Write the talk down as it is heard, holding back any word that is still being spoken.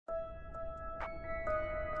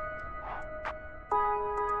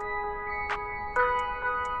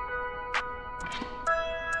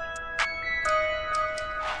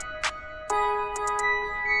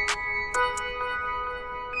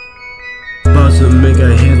to make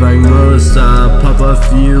a hit like Mozart. Pop a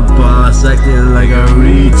few bars, acting like a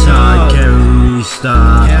retard. Can't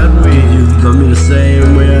restart. Do you love me the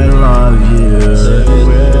same way I love you?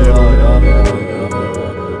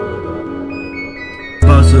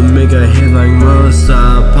 About to make a hit like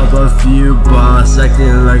Mozart. Pop a few bars,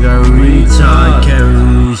 acting like a retard.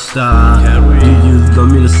 Can't restart. Do you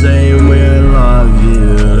love me the same way I love you?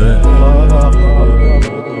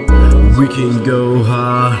 We can go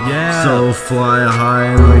high, so fly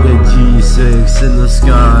high like a G6 in the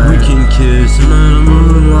sky. We can kiss under the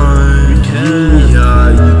moonlight.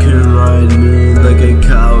 Yeah, you can ride me like a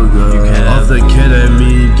cowgirl. Off the kid and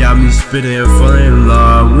me, got me spitting, falling in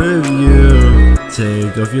love with you.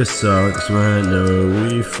 Take off your socks whenever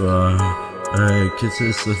we fly. Alright,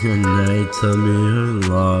 kisses on your neck, tell me you're in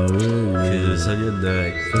love with you. Kisses on your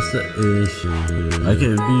neck, what's the issue? I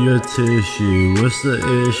can be your tissue, what's the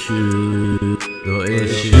issue? No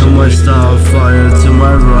issue. You might start fire to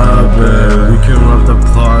my rubber. We can rob the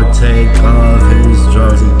park, take off his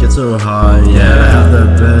drugs and get so high. Yeah, have the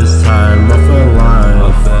best time of our life.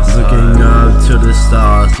 Looking up to the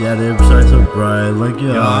stars, yeah, they shine so bright like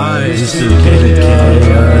your eyes. Used to get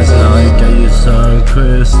chaos, now I got you sun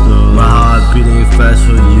crystal. My heart beating fast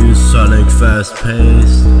for you, sonic fast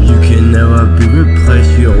pace. You can never be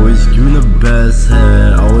replaced, you always give me the best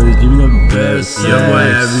head. Always give me the best. You're my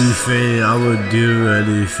everything, I would do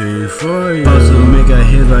anything for you. About to make a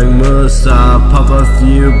hit like Mozart. Pop a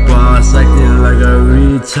few bars, acting like a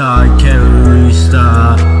retard. Can't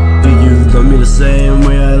restart. Do you love me the same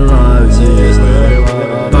way I love you?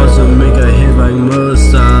 About to make a hit like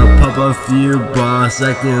Mozart. Pop a few bars,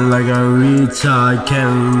 acting like a retard.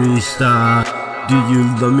 Can't restart. Do you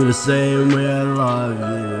love me the same way I love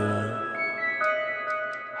you?